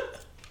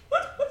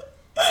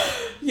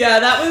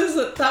 Yeah, that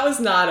was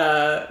not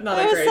a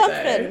great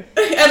day.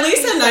 At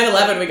least on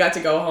 9/11 we got to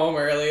go home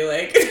early.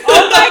 Like,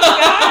 oh my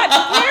God,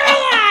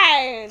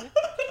 Caroline!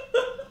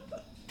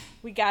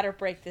 We gotta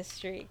break this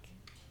streak.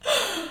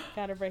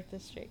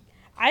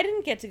 I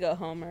didn't get to go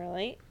home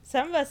early.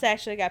 Some of us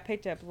actually got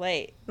picked up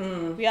late.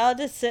 We all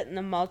just sit in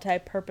the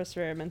multi-purpose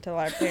room until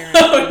our parents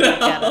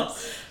get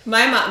us.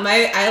 My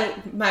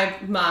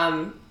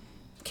mom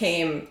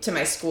came to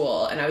my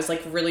school, and I was,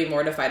 like, really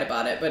mortified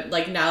about it. But,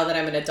 like, now that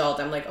I'm an adult,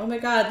 I'm like, oh my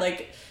God,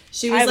 like...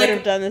 She was, I would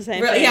have done the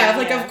same thing. Yeah,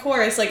 like, of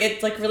course. Like,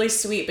 it's, like, really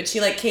sweet. But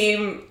she, like,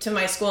 came to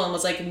my school and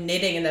was, like,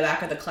 knitting in the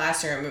back of the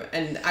classroom.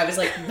 And I was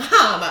like, Mom!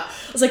 I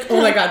was like,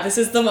 oh, my God, this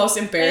is the most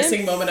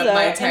embarrassing moment of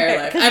my entire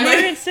life. I'm like,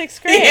 in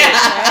 6th grade,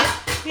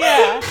 right?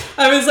 Yeah.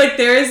 I was like,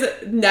 there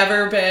has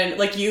never been,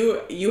 like,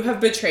 you have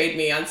betrayed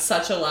me on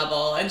such a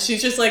level. And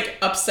she's just, like,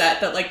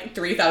 upset that, like,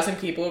 3,000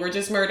 people were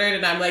just murdered.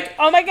 And I'm like,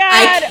 oh my God.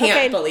 I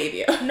can't believe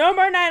you. No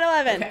more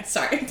 9/11. Okay,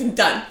 sorry.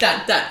 Done.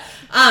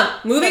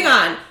 Moving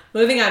on.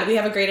 We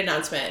have a great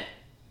announcement.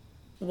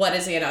 What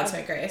is the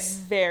announcement, Grace?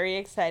 Very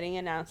exciting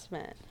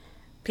announcement.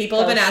 People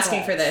have been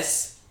asking for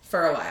this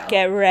for a while.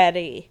 Get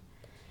ready.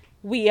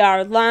 We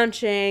are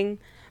launching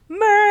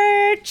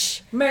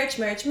merch. Merch.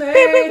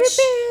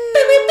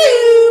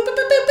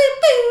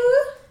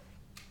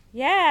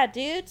 Yeah,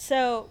 dude.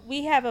 So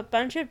we have a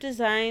bunch of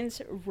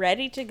designs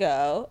ready to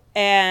go,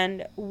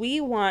 and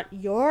we want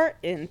your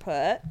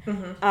input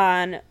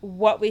on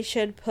what we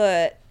should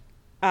put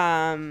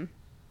on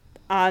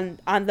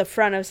the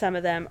front of some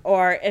of them,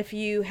 or if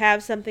you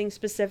have something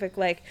specific,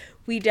 like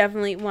we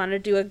definitely want to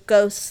do a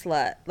ghost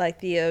slut like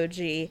the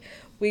OG.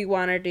 We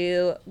want to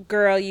do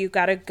girl, you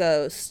got a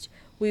ghost.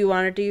 We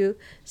want to do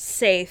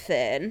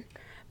Sathan.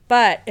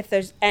 But if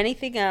there's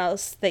anything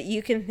else that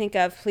you can think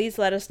of, please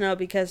let us know,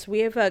 because we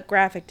have a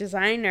graphic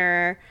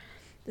designer,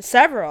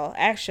 several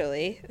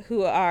actually,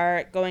 who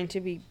are going to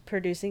be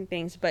producing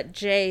things. But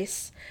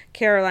Jace,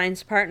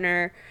 Caroline's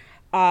partner,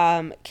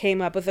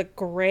 came up with a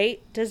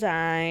great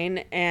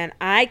design, and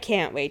I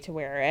can't wait to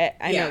wear it.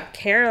 I know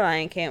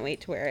Caroline can't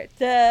wait to wear it.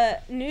 The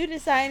new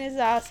design is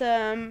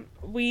awesome.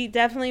 We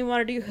definitely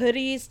want to do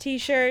hoodies,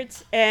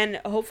 t-shirts, and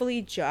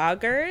hopefully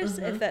joggers,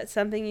 if that's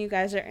something you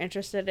guys are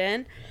interested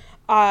in.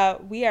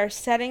 We are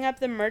setting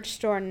up the merch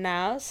store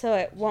now, so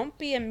it won't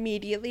be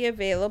immediately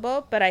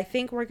available, but I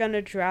think we're going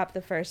to drop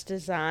the first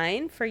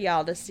design for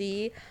y'all to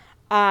see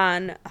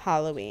on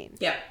Halloween.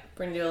 Yep,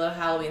 we're going to do a little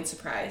Halloween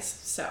surprise,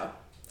 so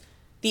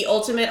the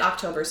ultimate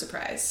October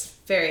surprise.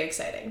 Very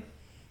exciting.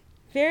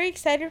 Very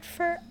excited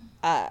for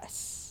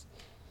us.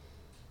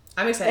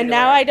 I'm excited. And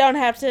now I don't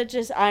have to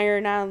just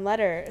iron on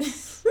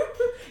letters.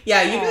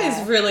 Yeah, you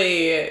guys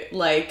really,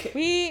 like...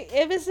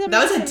 That was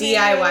a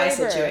DIY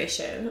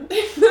situation.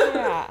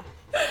 Yeah,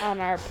 on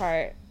our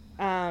part.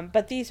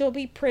 But these will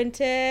be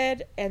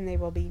printed, and they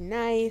will be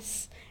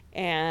nice,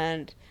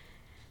 and...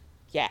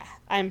 yeah,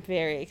 I'm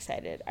very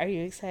excited. Are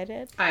you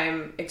excited?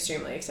 I'm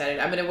extremely excited.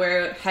 I'm going to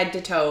wear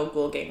head-to-toe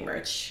Ghoul Gang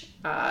merch.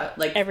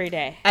 Like every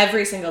day.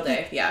 Every single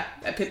day, yeah.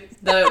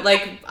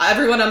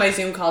 Everyone on my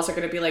Zoom calls are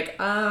going to be like,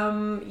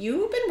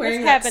 you've been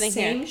wearing that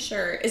same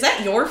shirt. Is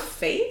that your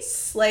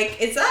face?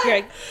 Like, is that...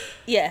 Like,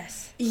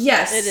 yes.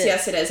 Yes,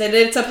 it is. And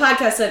it's a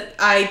podcast that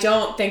I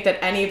don't think that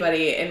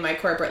anybody in my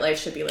corporate life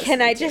should be listening to.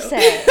 Can I just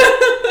say,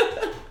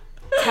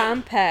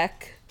 Tom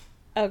Peck,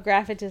 a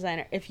graphic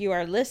designer, if you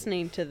are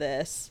listening to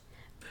this,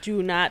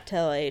 do not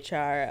tell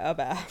HR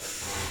about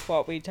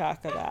what we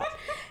talk about.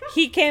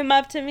 He came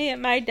up to me at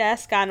my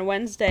desk on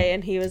Wednesday,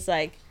 and he was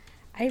like,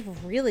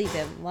 I've really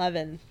been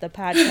loving the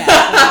podcast. And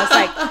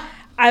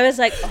I was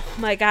like, oh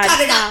my God,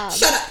 Tom,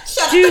 shut up.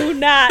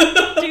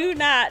 do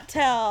not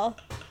tell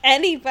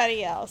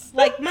anybody else.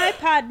 Like, my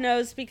pod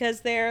knows,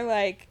 because they're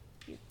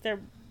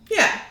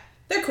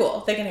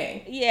cool. They can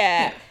hang.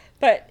 Yeah.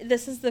 But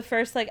this is the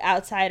first, like,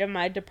 outside of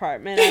my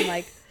department. I'm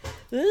like,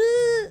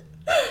 ugh.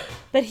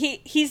 But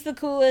he's the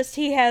coolest.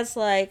 He has,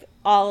 like,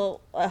 a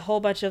whole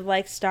bunch of,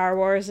 like, Star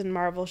Wars and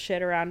Marvel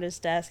shit around his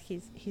desk.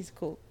 He's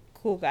a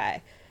cool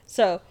guy.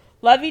 So,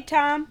 love you,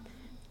 Tom.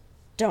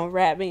 Don't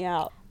rat me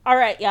out. All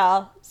right,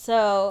 y'all.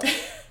 So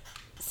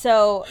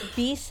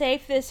be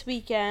safe this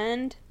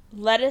weekend.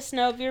 Let us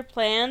know of your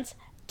plans.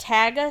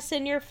 Tag us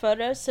in your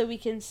photos so we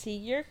can see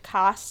your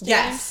costumes.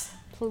 Yes.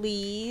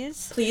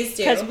 Please do.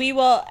 Because we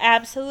will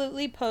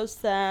absolutely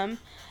post them.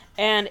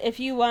 And if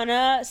you want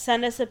to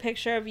send us a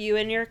picture of you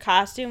in your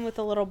costume with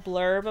a little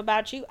blurb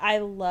about you, I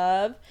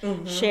love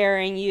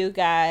sharing you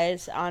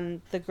guys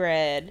on the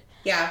grid.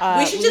 Yeah,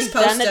 we should just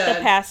post it.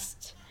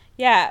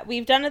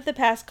 We've done it the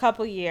past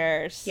couple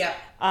years. Yeah.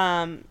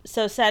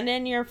 So send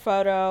in your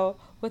photo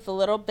with a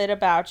little bit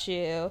about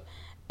you,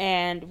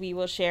 and we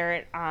will share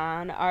it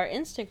on our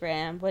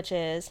Instagram, which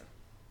is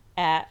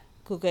at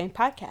Ghoul Gang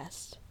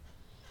Podcast.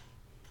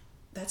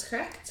 That's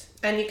correct.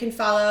 And you can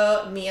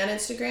follow me on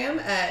Instagram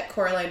at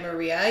Coraline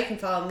Maria. You can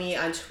follow me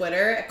on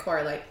Twitter at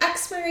Coraline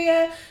X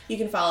Maria. You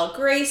can follow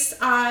Grace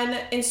on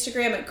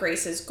Instagram at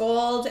Grace's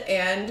Gold,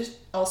 and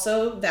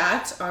also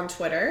that on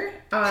Twitter.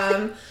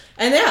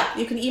 And yeah,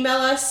 you can email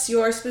us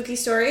your spooky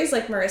stories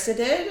like Marissa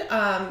did.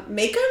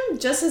 Make them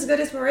just as good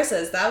as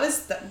Marissa's.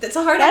 That's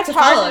a hard act to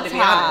follow, to be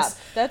honest.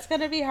 That's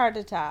going to be hard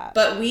to top.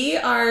 But we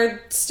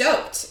are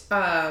stoked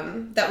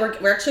that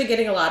we're actually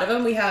getting a lot of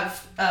them. We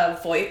have a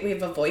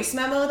voice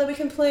memo that we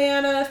can play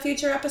on a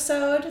future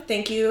episode.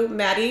 Thank you,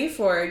 Maddie,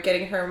 for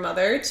getting her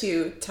mother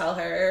to tell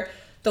her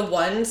the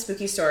one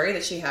spooky story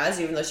that she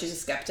has, even though she's a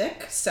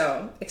skeptic.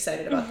 So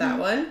excited about that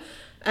one.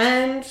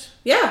 And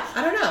yeah,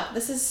 I don't know.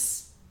 This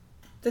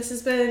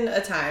has been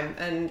a time,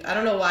 and I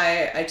don't know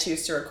why I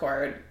choose to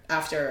record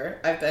after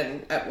I've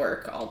been at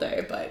work all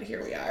day, but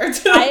here we are.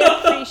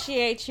 I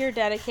appreciate your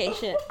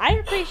dedication. I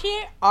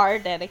appreciate our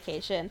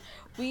dedication.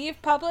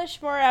 We've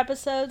published more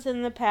episodes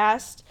in the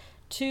past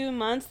 2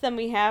 months than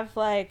we have,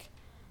 like,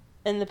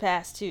 in the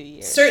past 2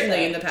 years.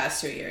 Certainly in the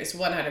past 2 years,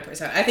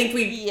 100%. I think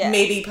we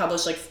maybe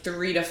published like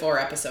 3 to 4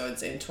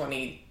 episodes in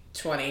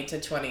 2020 to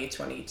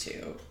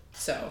 2022.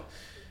 So,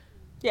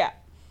 yeah.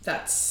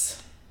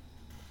 That's...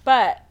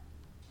 But,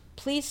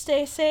 please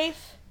stay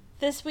safe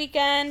this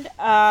weekend.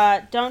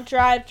 Don't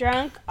drive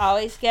drunk.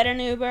 Always get an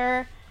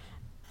Uber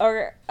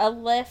or a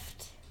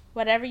Lyft,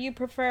 whatever you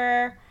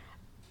prefer.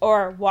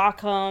 Or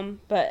walk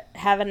home, but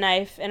have a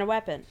knife and a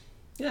weapon.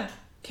 Yeah.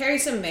 Carry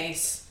some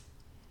mace.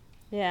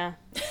 Yeah.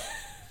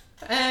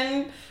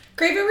 And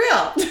creep it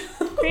real.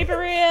 Creep it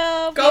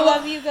real. We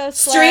love you. Go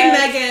stream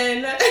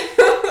M3GAN.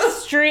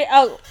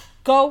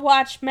 Go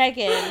watch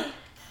M3GAN.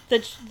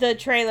 The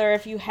trailer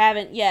if you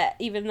haven't yet,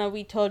 even though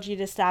we told you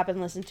to stop and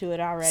listen to it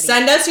already.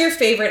 Send us your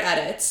favorite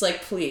edits,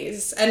 like,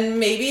 please. And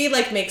maybe,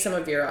 like, make some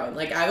of your own.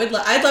 Like,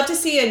 I'd love to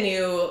see a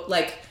new,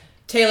 like,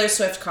 Taylor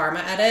Swift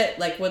Karma edit.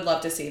 Like, would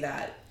love to see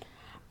that.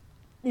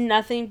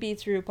 Nothing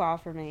beats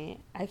RuPaul for me.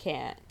 I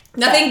can't.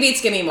 Nothing beats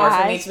Gimme More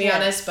for me, to be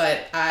honest, but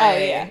Oh,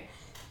 yeah.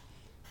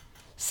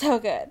 So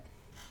good.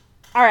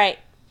 All right.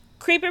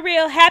 Creep it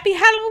real. Happy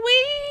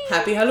Halloween!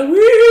 Happy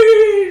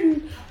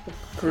Halloween!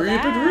 Creep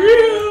it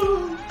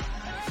real!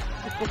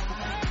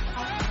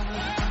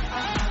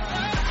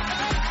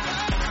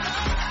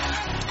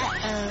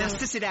 Now,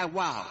 sissy that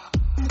wow.